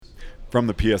From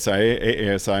the PSIA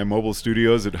AASI mobile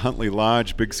studios at Huntley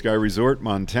Lodge, Big Sky Resort,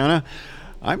 Montana,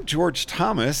 I'm George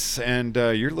Thomas, and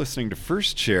you're listening to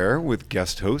First Chair with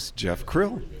guest host Jeff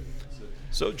Krill.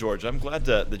 So, George, I'm glad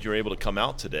that you're able to come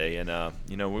out today, and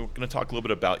we're going to talk a little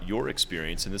bit about your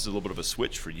experience, and this is a little bit of a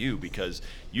switch for you because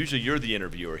usually you're the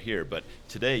interviewer here, but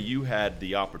today you had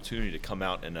the opportunity to come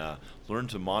out and learn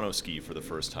to monoski for the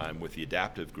first time with the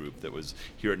adaptive group that was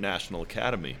here at National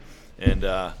Academy, and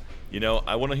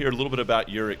I want to hear a little bit about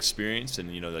your experience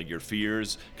and, like your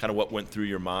fears, kind of what went through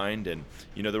your mind. And,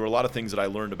 there were a lot of things that I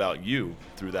learned about you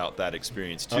throughout that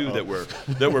experience, too, that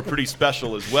were pretty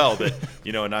special as well. That,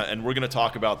 and we're going to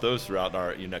talk about those throughout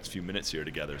our next few minutes here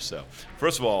together. So,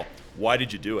 first of all, why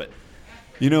did you do it?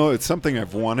 It's something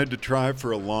I've wanted to try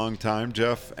for a long time,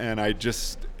 Jeff, and I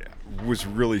just was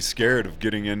really scared of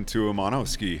getting into a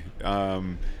monoski.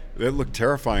 It looked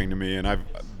terrifying to me, and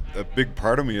a big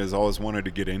part of me has always wanted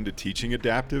to get into teaching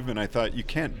adaptive, and I thought you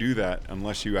can't do that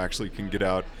unless you actually can get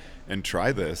out and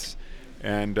try this.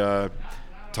 And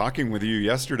talking with you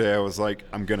yesterday, I was like,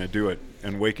 I'm going to do it.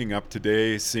 And waking up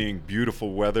today, seeing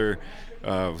beautiful weather, it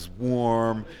was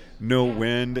warm, no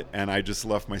wind, and I just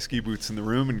left my ski boots in the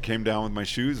room and came down with my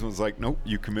shoes and was like, nope,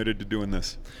 you committed to doing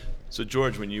this. So,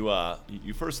 George, when you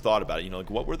first thought about it,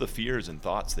 what were the fears and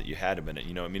thoughts that you had about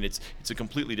it? It's a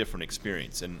completely different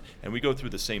experience, and we go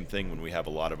through the same thing when we have a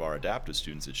lot of our adaptive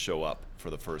students that show up for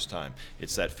the first time.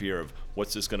 It's that fear of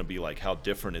what's this going to be like? How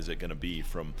different is it going to be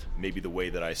from maybe the way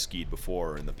that I skied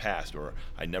before or in the past, or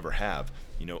I never have?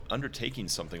 Undertaking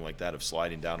something like that of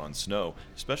sliding down on snow,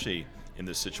 especially in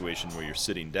this situation where you're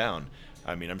sitting down.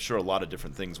 I'm sure a lot of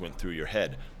different things went through your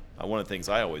head. One of the things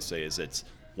I always say is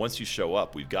once you show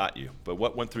up, we've got you. But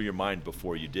what went through your mind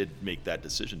before you did make that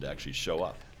decision to actually show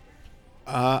up?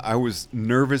 I was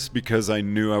nervous because I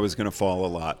knew I was going to fall a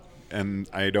lot. And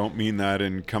I don't mean that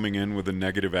in coming in with a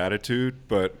negative attitude,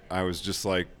 but I was just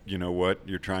like, you know what?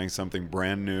 You're trying something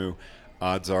brand new.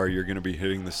 Odds are you're going to be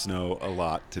hitting the snow a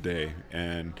lot today.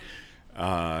 And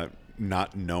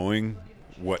not knowing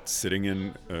what sitting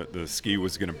in the ski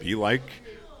was going to be like.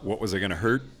 What was I going to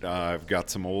hurt? I've got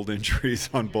some old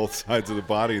injuries on both sides of the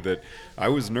body that I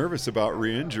was nervous about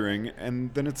re-injuring,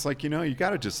 and then it's like, you got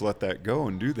to just let that go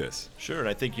and do this. Sure, and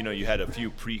I think, you had a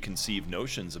few preconceived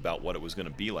notions about what it was going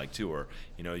to be like, too, or,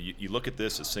 you look at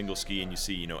this as single ski and you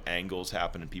see, angles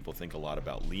happen and people think a lot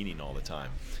about leaning all the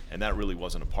time, and that really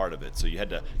wasn't a part of it, so you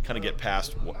had to kind of get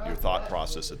past your thought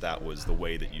process that was the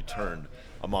way that you turned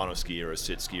a monoski or a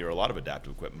sit ski or a lot of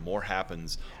adaptive equipment. More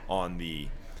happens on the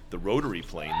rotary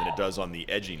plane than it does on the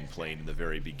edging plane in the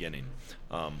very beginning.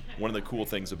 One of the cool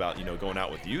things about going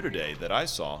out with you today that I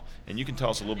saw, and you can tell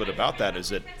us a little bit about that, is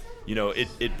that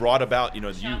it brought about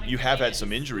you have had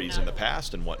some injuries in the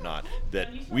past and whatnot that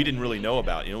we didn't really know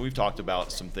about. We've talked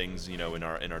about some things in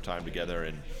our time together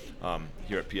and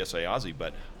here at PSA Aussie,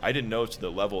 but I didn't know to the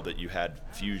level that you had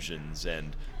fusions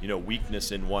and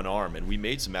weakness in one arm, and we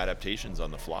made some adaptations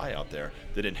on the fly out there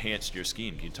that enhanced your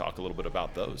skiing. Can you talk a little bit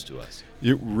about those to us?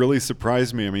 It really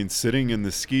surprised me. Sitting in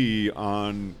the ski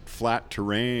on flat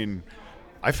terrain,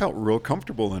 I felt real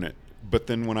comfortable in it. But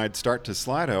then when I'd start to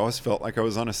slide, I always felt like I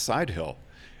was on a side hill.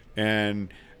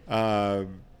 And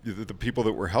the people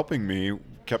that were helping me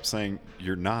kept saying,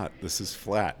 you're not, this is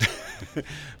flat.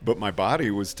 But my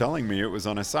body was telling me it was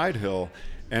on a side hill.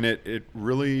 And it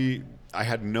really, I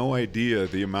had no idea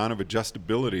the amount of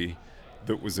adjustability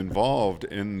that was involved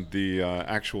in the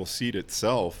actual seat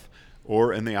itself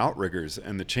or in the outriggers.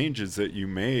 And the changes that you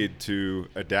made to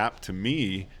adapt to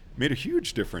me made a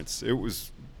huge difference. It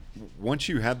was, once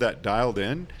you had that dialed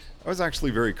in, I was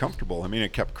actually very comfortable.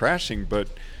 It kept crashing, but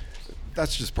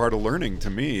that's just part of learning to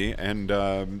me. And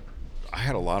I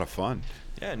had a lot of fun.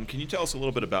 Yeah, and can you tell us a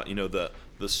little bit about,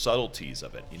 the subtleties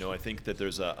of it? I think that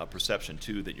there's a perception,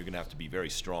 too, that you're going to have to be very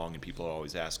strong, and people are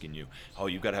always asking you, oh,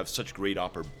 you've got to have such great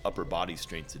upper body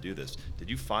strength to do this. Did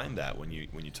you find that when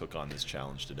you took on this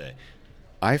challenge today?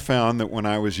 I found that when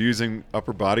I was using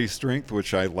upper body strength,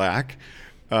 which I lack,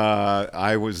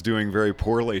 I was doing very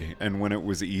poorly. And when it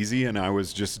was easy and I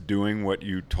was just doing what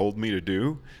you told me to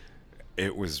do,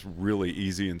 it was really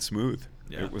easy and smooth.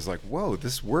 Yeah. It was like, whoa,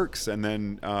 this works. And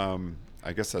then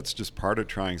I guess that's just part of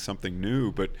trying something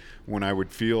new. But when I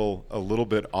would feel a little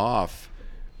bit off,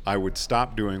 I would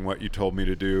stop doing what you told me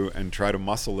to do and try to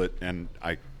muscle it. And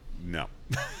no.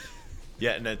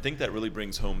 Yeah, and I think that really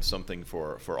brings home something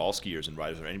for all skiers and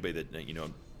riders or anybody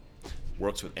that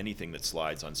works with anything that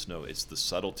slides on snow. It's the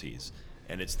subtleties.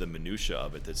 And it's the minutia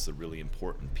of it that's the really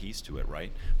important piece to it,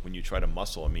 right? When you try to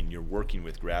muscle, you're working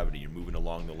with gravity, you're moving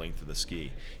along the length of the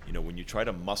ski. When you try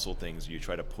to muscle things, or you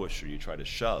try to push or you try to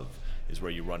shove, is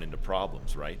where you run into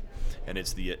problems, right? And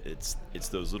it's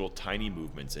those little tiny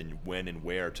movements and when and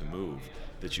where to move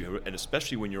that and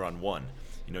especially when you're on one.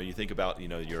 You think about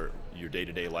your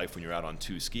day-to-day life when you're out on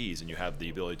two skis and you have the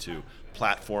ability to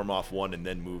platform off one and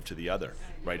then move to the other,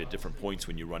 right, at different points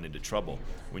when you run into trouble.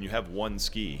 When you have one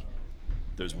ski,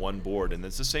 there's one board, and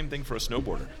it's the same thing for a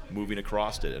snowboarder, moving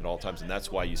across it at all times. And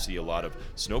that's why you see a lot of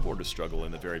snowboarders struggle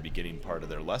in the very beginning part of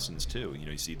their lessons too.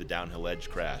 You see the downhill edge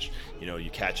crash, you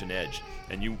catch an edge,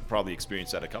 and you probably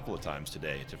experienced that a couple of times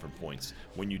today at different points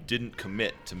when you didn't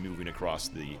commit to moving across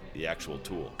the actual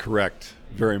tool. Correct,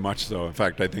 very much so. In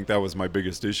fact, I think that was my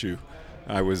biggest issue.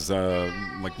 I was,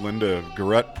 like Linda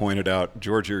Garrett pointed out,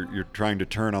 George, you're trying to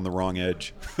turn on the wrong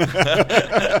edge.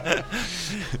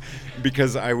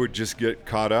 Because I would just get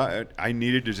caught up. I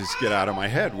needed to just get out of my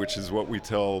head, which is what we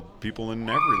tell people in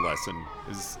every lesson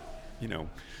is,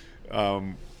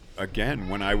 again,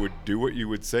 when I would do what you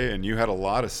would say, and you had a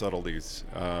lot of subtleties,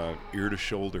 ear to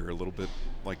shoulder, a little bit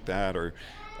like that, or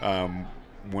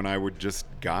when I would just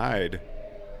guide,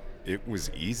 it was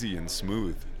easy and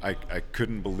smooth. I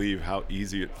couldn't believe how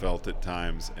easy it felt at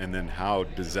times, and then how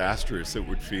disastrous it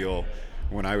would feel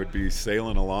when I would be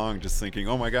sailing along just thinking,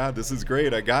 oh my God, this is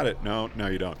great, I got it. No,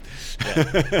 you don't.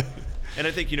 Yeah. And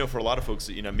I think, for a lot of folks,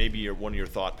 maybe one of your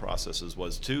thought processes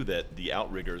was too that the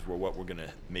outriggers were what were going to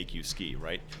make you ski,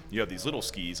 right? You have these little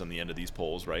skis on the end of these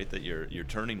poles, right, that you're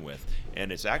turning with,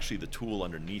 and it's actually the tool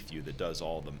underneath you that does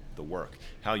all the work.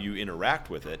 How you interact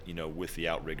with it, with the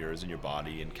outriggers and your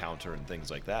body and counter and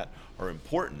things like that are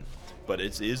important, but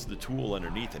it is the tool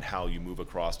underneath and how you move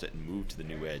across it and move to the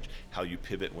new edge, how you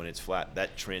pivot when it's flat.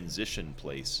 That transition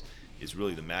place is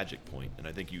really the magic point. And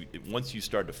I think once you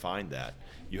start to find that,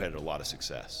 you had a lot of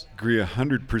success. Agree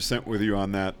 100% with you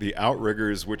on that. The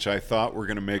outriggers, which I thought were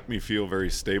going to make me feel very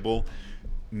stable,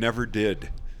 never did.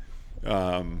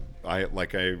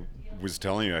 Like I was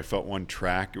telling you, I felt one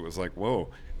track. It was like, whoa.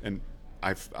 And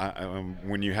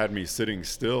when you had me sitting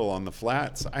still on the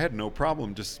flats, I had no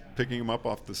problem just picking them up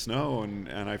off the snow, and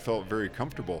I felt very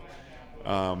comfortable.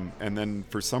 And then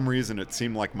for some reason, it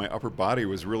seemed like my upper body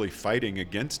was really fighting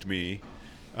against me,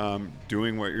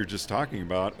 doing what you're just talking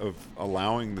about, of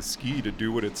allowing the ski to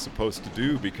do what it's supposed to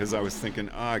do, because I was thinking,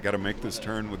 I got to make this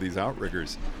turn with these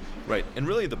outriggers. Right. And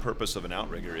really the purpose of an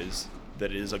outrigger is that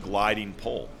it is a gliding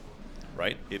pole,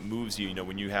 right? It moves you,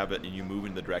 when you have it and you move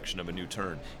in the direction of a new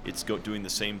turn, it's doing the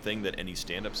same thing that any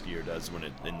stand-up skier does when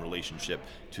in relationship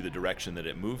to the direction that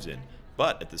it moves in.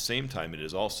 But at the same time, it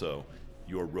is also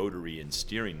your rotary and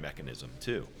steering mechanism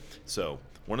too. So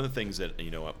one of the things that,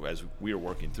 as we are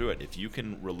working through it, if you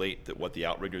can relate that what the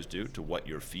outriggers do to what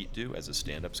your feet do as a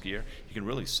stand-up skier, you can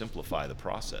really simplify the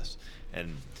process.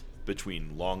 And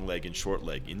between long leg and short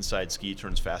leg, inside ski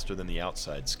turns faster than the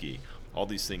outside ski. All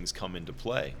these things come into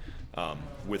play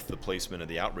with the placement of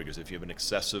the outriggers. If you have an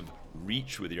excessive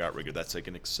reach with your outrigger, that's like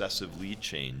an excessive lead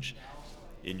change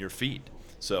in your feet.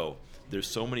 So there's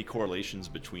so many correlations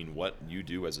between what you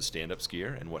do as a stand-up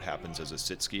skier and what happens as a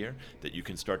sit skier that you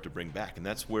can start to bring back. And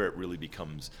that's where it really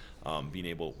becomes being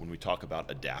able, when we talk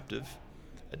about adaptive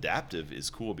is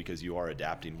cool because you are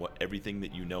adapting everything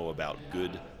that you know about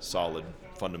good, solid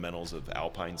fundamentals of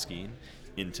alpine skiing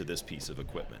into this piece of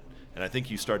equipment. And I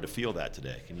think you started to feel that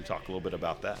today. Can you talk a little bit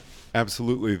about that?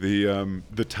 Absolutely.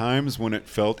 The times when it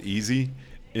felt easy,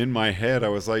 in my head I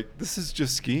was like, this is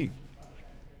just skiing,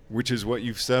 which is what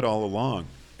you've said all along.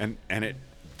 And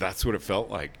that's what it felt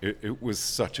like. It was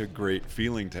such a great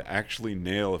feeling to actually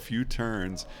nail a few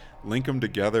turns, link them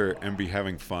together, and be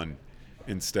having fun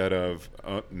instead of,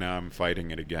 now I'm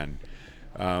fighting it again.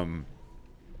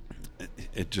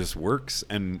 It just works.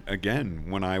 And again,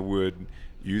 when I would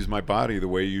use my body the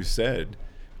way you said,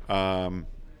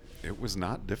 it was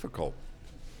not difficult.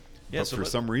 Yeah, but so for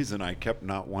some reason, I kept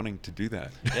not wanting to do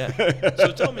that. Yeah.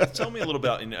 So tell me a little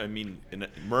about. And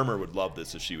Murmur would love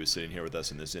this if she was sitting here with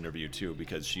us in this interview too,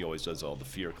 because she always does all the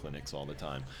fear clinics all the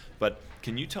time. But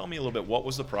can you tell me a little bit? What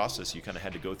was the process you kind of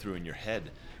had to go through in your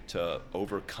head to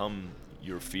overcome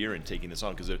your fear in taking this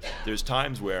on? Because there's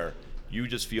times where you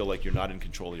just feel like you're not in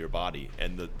control of your body,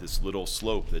 and this little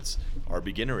slope that's our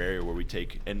beginner area where we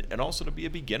take, and also to be a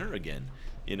beginner again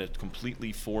in a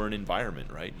completely foreign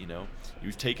environment, right?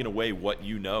 You've taken away what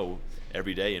you know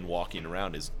every day, and walking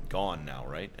around is gone now,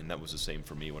 right? And that was the same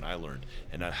for me when I learned.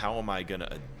 And how am I going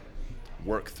to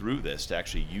work through this to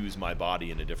actually use my body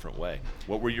in a different way?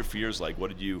 What were your fears like? How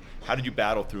did you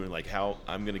battle through, and like how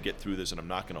I'm going to get through this and I'm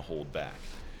not going to hold back?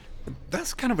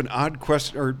 That's kind of an odd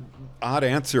question, or odd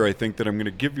answer, I think, that I'm going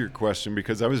to give your question,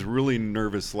 because I was really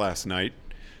nervous last night.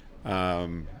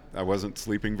 I wasn't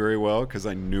sleeping very well because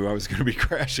I knew I was going to be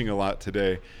crashing a lot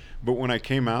today. But when I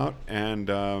came out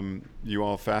and you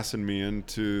all fastened me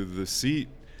into the seat,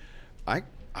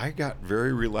 I got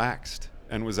very relaxed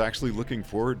and was actually looking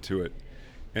forward to it,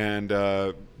 and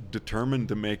determined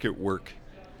to make it work,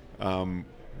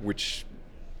 which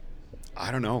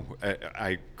I don't know.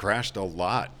 I crashed a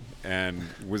lot and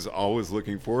was always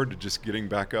looking forward to just getting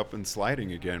back up and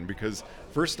sliding again, because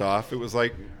first off, it was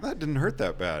like, that didn't hurt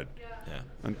that bad. Yeah.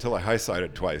 Until I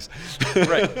high-sided twice.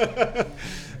 Right.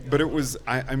 But it was,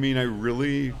 I mean,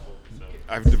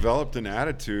 I've developed an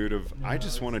attitude of, I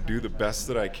just want to do the best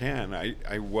that I can.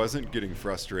 I wasn't getting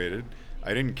frustrated.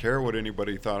 I didn't care what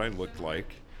anybody thought I looked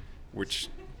like, which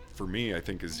for me, I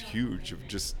think is huge. Of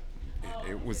just,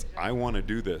 it was, I want to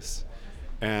do this.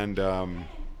 And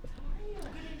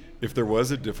if there was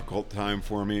a difficult time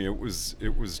for me, it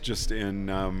was just in,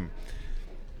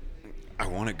 I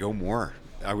want to go more.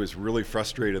 I was really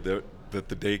frustrated that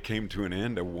the day came to an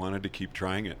end. I wanted to keep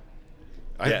trying it.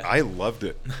 I loved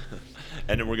it.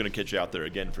 And then we're going to catch you out there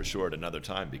again for sure at another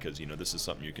time, because this is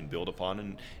something you can build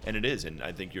upon, and it is. And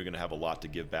I think you're going to have a lot to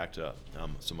give back to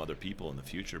some other people in the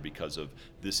future because of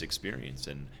this experience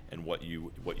and what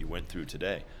you went through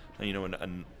today.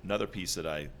 And another piece that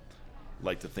I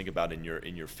like to think about in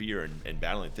your fear and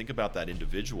battling, think about that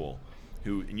individual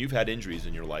who, and you've had injuries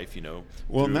in your life,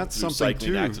 well, and that's something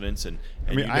cycling too. accidents, and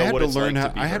I mean, you I know had what to it's learn like how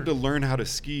to be I had hurt. to learn how to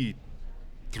ski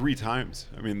 3 times.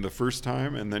 I mean, the first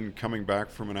time, and then coming back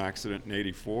from an accident in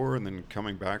 '84, and then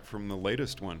coming back from the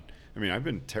latest one. I mean, I've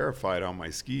been terrified on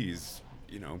my skis,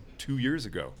 2 years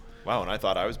ago. Wow, and I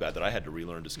thought I was bad that I had to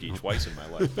relearn to ski twice in my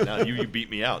life. But now you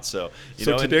beat me out. So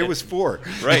today was 4.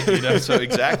 Right. So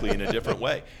exactly, in a different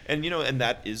way. And and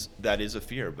that is a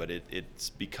fear, but it's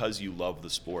because you love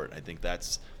the sport. I think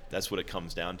that's what it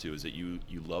comes down to, is that you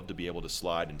love to be able to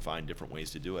slide and find different ways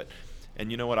to do it.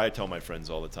 And what I tell my friends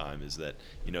all the time is that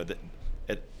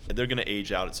they're going to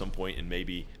age out at some point, and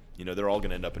maybe they're all going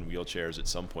to end up in wheelchairs at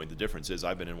some point. The difference is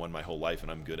I've been in one my whole life,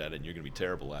 and I'm good at it, and you're going to be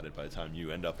terrible at it by the time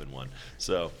you end up in one.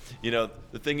 So, the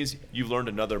thing is, you've learned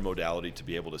another modality to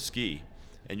be able to ski,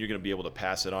 and you're going to be able to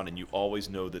pass it on, and you always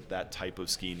know that type of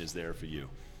skiing is there for you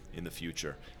in the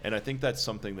future. And I think that's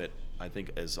something that I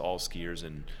think as all skiers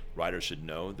and riders should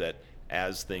know, that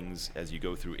as you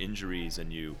go through injuries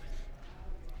and you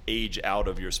age out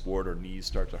of your sport or knees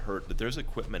start to hurt, that there's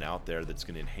equipment out there that's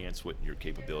going to enhance what your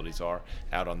capabilities are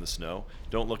out on the snow.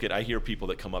 I hear people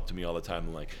that come up to me all the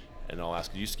time and I'll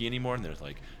ask, do you ski anymore? And they're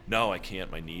like, no, I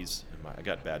can't. My knees, I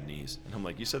got bad knees. And I'm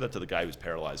like, you said that to the guy who's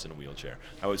paralyzed in a wheelchair.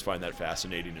 I always find that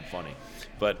fascinating and funny.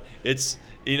 But it's,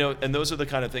 and those are the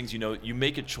kind of things, you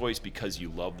make a choice because you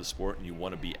love the sport and you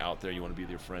want to be out there, you want to be with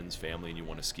your friends, family, and you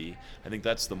want to ski. I think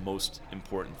that's the most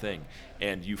important thing.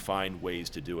 And you find ways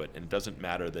to do it. And it doesn't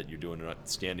matter that you're doing it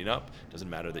standing up. It doesn't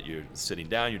matter that you're sitting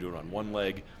down, you're doing it on one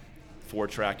leg.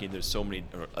 4-tracking, there's so many,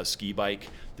 a ski bike,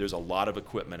 there's a lot of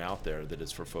equipment out there that is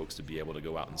for folks to be able to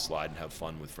go out and slide and have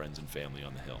fun with friends and family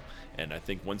on the hill. And I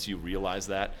think once you realize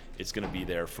that, it's going to be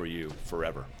there for you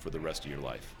forever, for the rest of your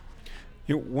life.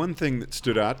 One thing that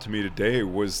stood out to me today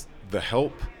was the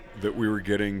help that we were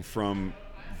getting from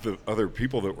the other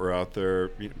people that were out there,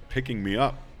 picking me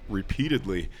up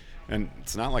repeatedly. And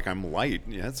it's not like I'm light.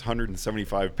 It's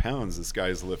 175 pounds this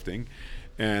guy's lifting,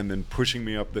 and then pushing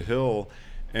me up the hill.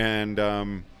 And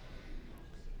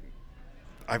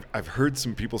I've heard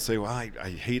some people say, well, I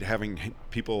hate having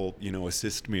people,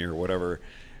 assist me or whatever.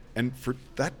 And for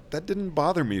that didn't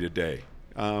bother me today.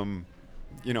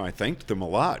 I thanked them a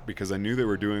lot because I knew they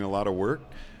were doing a lot of work.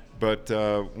 But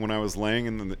when I was laying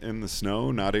in the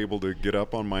snow, not able to get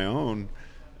up on my own,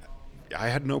 I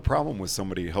had no problem with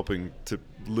somebody helping to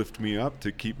lift me up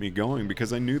to keep me going,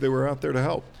 because I knew they were out there to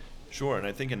help. Sure, and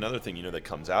I think another thing that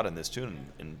comes out in this too,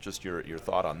 and just your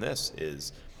thought on this,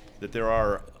 is that there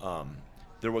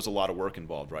was a lot of work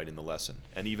involved, right, in the lesson,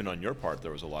 and even on your part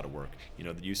there was a lot of work.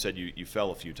 You said you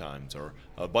fell a few times, or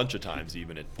a bunch of times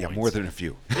even at points. Yeah, more than a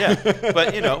few. Yeah,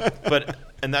 but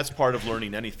and that's part of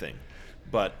learning anything.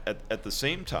 But at the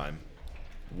same time,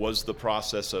 was the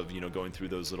process of going through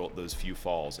those few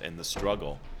falls and the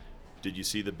struggle, did you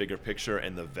see the bigger picture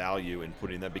and the value in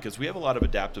putting that? Because we have a lot of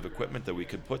adaptive equipment that we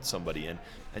could put somebody in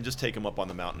and just take them up on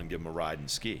the mountain and give them a ride and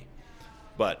ski.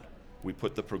 But we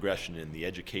put the progression in, the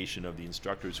education of the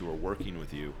instructors who are working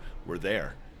with you were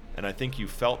there. And I think you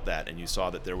felt that, and you saw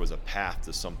that there was a path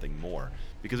to something more.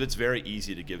 Because it's very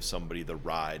easy to give somebody the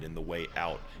ride and the way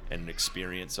out and an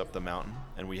experience up the mountain.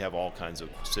 And we have all kinds of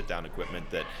sit-down equipment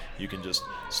that you can just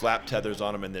slap tethers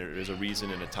on them, and there is a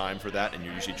reason and a time for that, and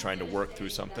you're usually trying to work through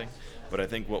something. But I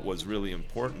think what was really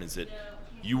important is that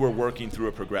you were working through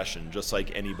a progression just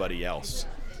like anybody else.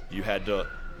 You had to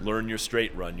learn your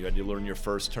straight run. You had to learn your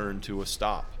first turn to a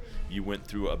stop. you went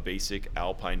through a basic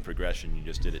alpine progression. You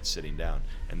just did it sitting down,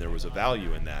 and there was a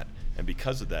value in that. And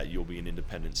because of that, you'll be an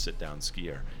independent sit-down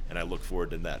skier. And I look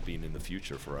forward to that being in the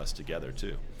future for us together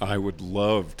too. I would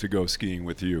love to go skiing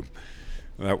with you.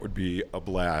 That would be a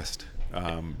blast.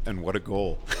 And what a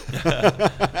goal.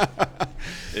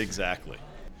 Exactly.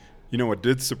 You know, what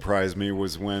did surprise me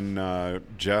was when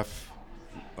Jeff,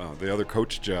 the other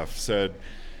coach Jeff, said,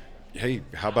 hey,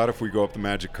 how about if we go up the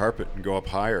magic carpet and go up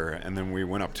higher? And then we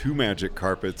went up 2 magic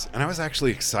carpets, and I was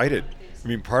actually excited. I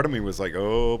mean, part of me was like,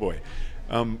 oh boy.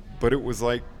 But it was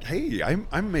like, hey,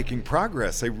 I'm making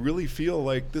progress. I really feel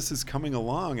like this is coming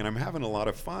along, and I'm having a lot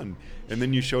of fun. And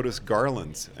then you showed us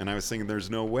garlands, and I was thinking, there's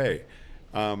no way.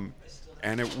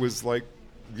 And it was like,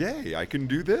 yay, I can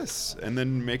do this, and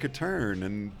then make a turn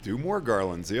and do more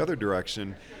garlands the other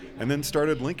direction, and then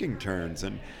started linking turns.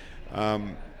 And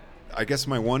I guess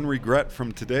my one regret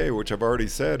from today, which I've already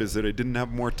said, is that I didn't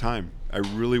have more time. I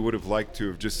really would have liked to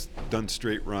have just done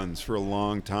straight runs for a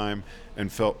long time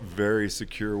and felt very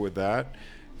secure with that,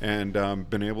 and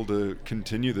been able to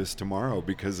continue this tomorrow,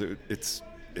 because it's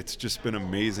just been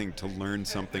amazing to learn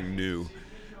something new,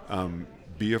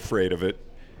 be afraid of it,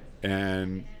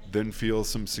 and then feel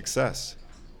some success.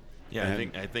 Yeah,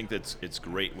 I think that's it's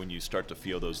great when you start to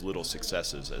feel those little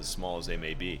successes, as small as they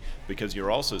may be, because you're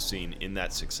also seeing in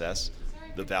that success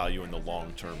the value in the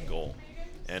long-term goal.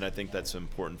 And I think that's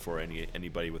important for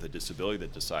anybody with a disability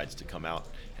that decides to come out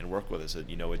and work with us.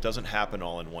 You know, it doesn't happen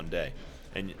all in one day,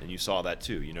 and you saw that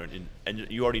too. You know, and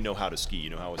you already know how to ski. You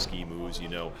know how a ski moves. You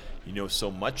know so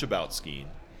much about skiing,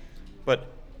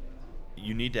 but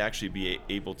you need to actually be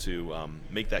able to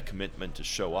make that commitment to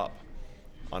show up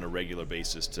on a regular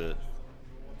basis to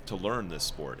learn this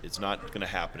sport. It's not going to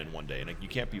happen in one day, and you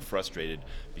can't be frustrated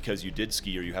because you did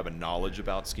ski or you have a knowledge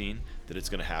about skiing that it's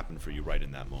going to happen for you right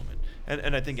in that moment.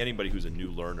 And I think anybody who's a new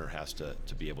learner has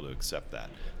to be able to accept that.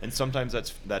 And sometimes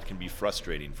that can be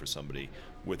frustrating for somebody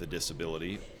with a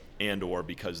disability, and or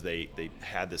because they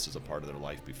had this as a part of their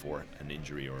life before, an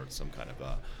injury or some kind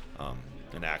of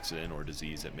an accident or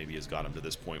disease that maybe has got them to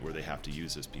this point where they have to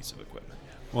use this piece of equipment.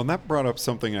 Well, and that brought up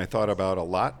something I thought about a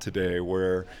lot today,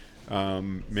 where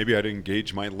maybe I'd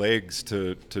engage my legs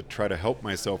to try to help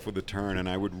myself with the turn, and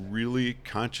I would really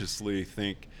consciously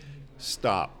think,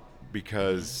 stop,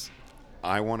 because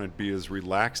I want to be as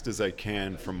relaxed as I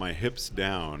can from my hips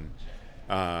down,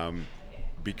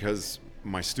 because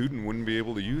my student wouldn't be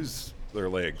able to use their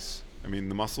legs. I mean,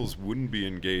 the muscles wouldn't be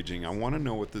engaging. I want to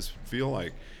know what this would feel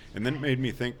like. And then it made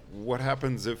me think, what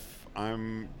happens if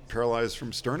I'm paralyzed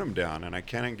from sternum down and I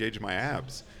can't engage my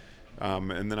abs?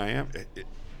 And then I am.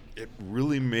 It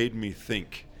really made me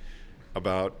think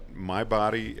about my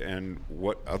body and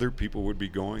what other people would be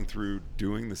going through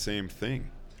doing the same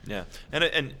thing. Yeah,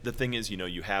 and the thing is,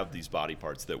 you have these body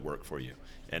parts that work for you.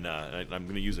 And I'm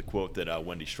going to use a quote that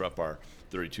Wendy Strupp, our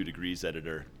 32 Degrees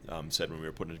editor, said when we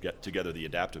were putting together the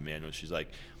adaptive manual. She's like,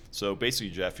 so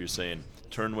basically, Jeff, you're saying,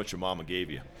 turn what your mama gave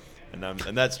you.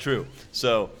 And that's true.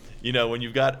 So, when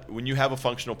you have a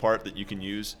functional part that you can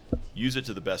use it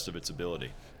to the best of its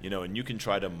ability. And you can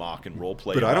try to mock and role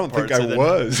play. But I don't think I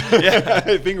was. Yeah.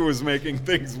 I think it was making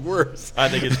things worse. I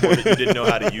think it's more that you didn't know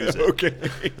how to use it.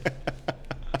 Okay.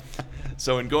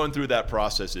 So in going through that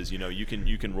process is, you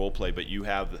can role play, but you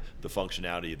have the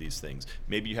functionality of these things.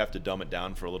 Maybe you have to dumb it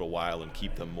down for a little while and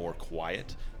keep them more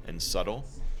quiet and subtle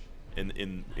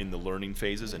in the learning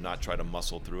phases, and not try to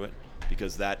muscle through it,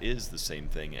 because that is the same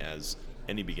thing as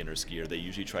any beginner skier. They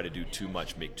usually try to do too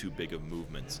much, make too big of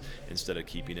movements, instead of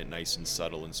keeping it nice and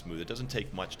subtle and smooth. It doesn't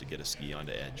take much to get a ski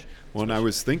onto edge. Well, and I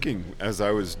was thinking, as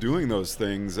I was doing those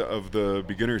things, of the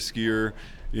beginner skier,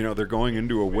 they're going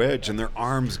into a wedge and their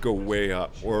arms go way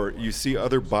up, or you see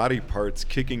other body parts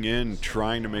kicking in,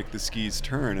 trying to make the skis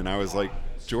turn. And I was like,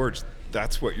 George,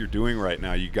 that's what you're doing right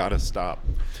now. You got to stop.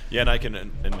 Yeah,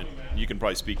 and you can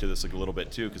probably speak to this a little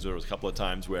bit too, because there was a couple of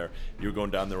times where you were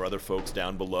going down, there were other folks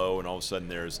down below, and all of a sudden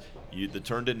the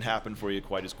turn didn't happen for you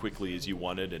quite as quickly as you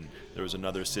wanted, and there was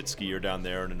another sit skier down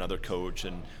there and another coach,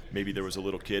 and maybe there was a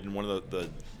little kid. And one of the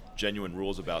genuine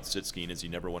rules about sit skiing is you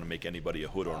never want to make anybody a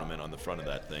hood ornament on the front of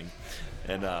that thing.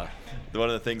 And one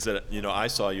of the things that I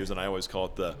saw use, and I always call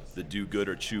it the do good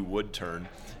or chew wood turn,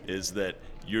 is that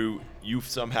you've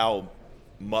somehow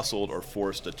muscled or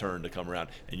forced a turn to come around,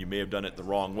 and you may have done it the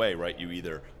wrong way, right? You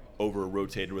either over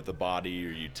rotated with the body,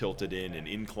 or you tilted in and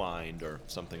inclined, or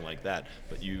something like that.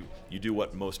 But you do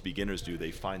what most beginners do. They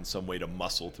find some way to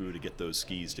muscle through to get those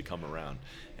skis to come around,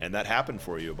 and that happened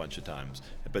for you a bunch of times.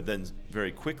 But then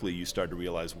very quickly you start to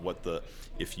realize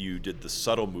if you did the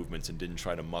subtle movements and didn't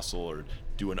try to muscle or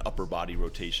do an upper body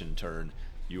rotation turn,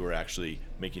 you were actually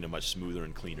making a much smoother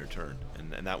and cleaner turn.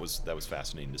 And that was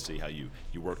fascinating to see how you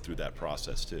worked through that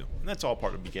process too. And that's all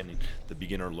part of the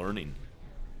beginner learning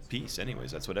piece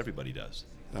anyways. That's what everybody does.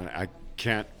 I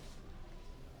can't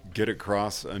get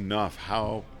across enough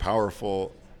how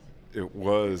powerful it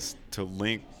was to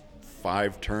link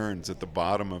 5 turns at the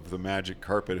bottom of the Magic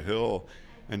Carpet Hill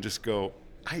and just go,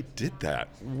 I did that.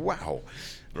 Wow.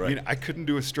 Right. I mean, I couldn't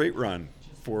do a straight run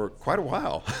for quite a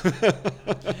while.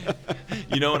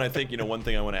 And I think, one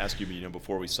thing I want to ask you,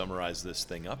 before we summarize this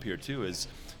thing up here too is,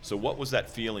 so what was that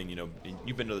feeling,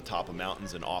 you've been to the top of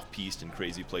mountains and off-piste and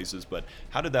crazy places, but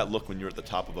how did that look when you're at the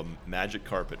top of a Magic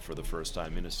Carpet for the first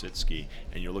time in a sit ski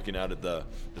and you're looking out at the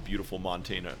beautiful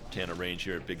Montana range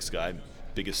here at Big Sky,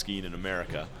 biggest skiing in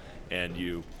America, and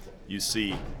you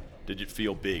see, did it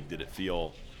feel big? Did it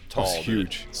feel tall? It was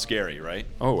huge. Scary, right?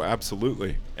 Oh,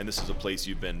 absolutely. And this is a place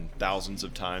you've been thousands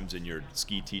of times in your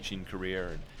ski teaching career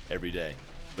and every day.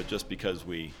 But just because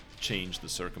we changed the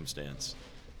circumstance,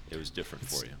 it was different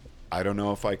for you. I don't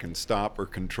know if I can stop or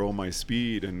control my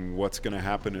speed, and what's going to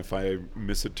happen if I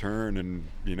miss a turn and,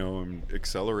 I'm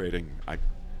accelerating.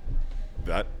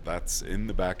 That's in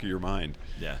the back of your mind.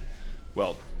 Yeah.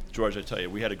 Well, George, I tell you,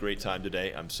 we had a great time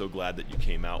today. I'm so glad that you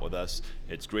came out with us.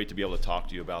 It's great to be able to talk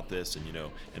to you about this,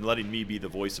 and letting me be the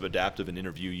voice of Adaptive and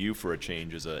interview you for a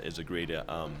change is a great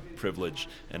privilege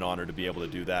and honor to be able to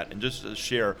do that. And just to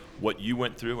share what you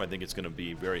went through, I think it's going to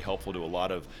be very helpful to a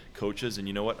lot of coaches. And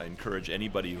you know what? I encourage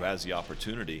anybody who has the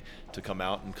opportunity to come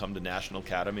out and come to National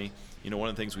Academy. One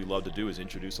of the things we love to do is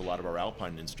introduce a lot of our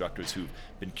alpine instructors who've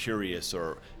been curious,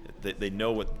 or they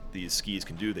know what these skis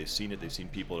can do. They've seen it. They've seen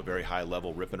people at a very high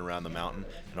level ripping around the mountain,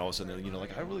 and all of a sudden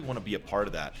they're, I really want to be a part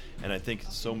of that. And I think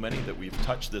so many that we've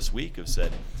touched this week have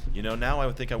said, now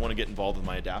I think I want to get involved with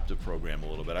my adaptive program a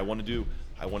little bit. I want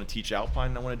to teach alpine,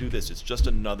 and I want to do this. It's just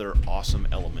another awesome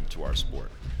element to our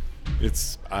sport.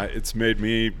 It's made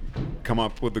me come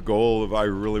up with the goal of I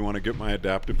really want to get my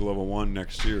adaptive level 1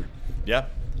 next year. Yeah.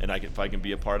 And if I can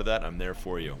be a part of that, I'm there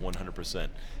for you, 100%.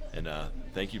 And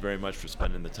thank you very much for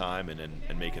spending the time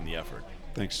and making the effort.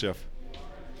 Thanks, Jeff.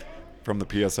 From the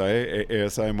PSIA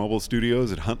ASI Mobile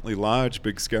Studios at Huntley Lodge,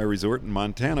 Big Sky Resort in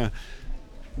Montana.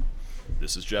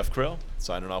 This is Jeff Krill,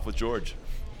 signing off with George.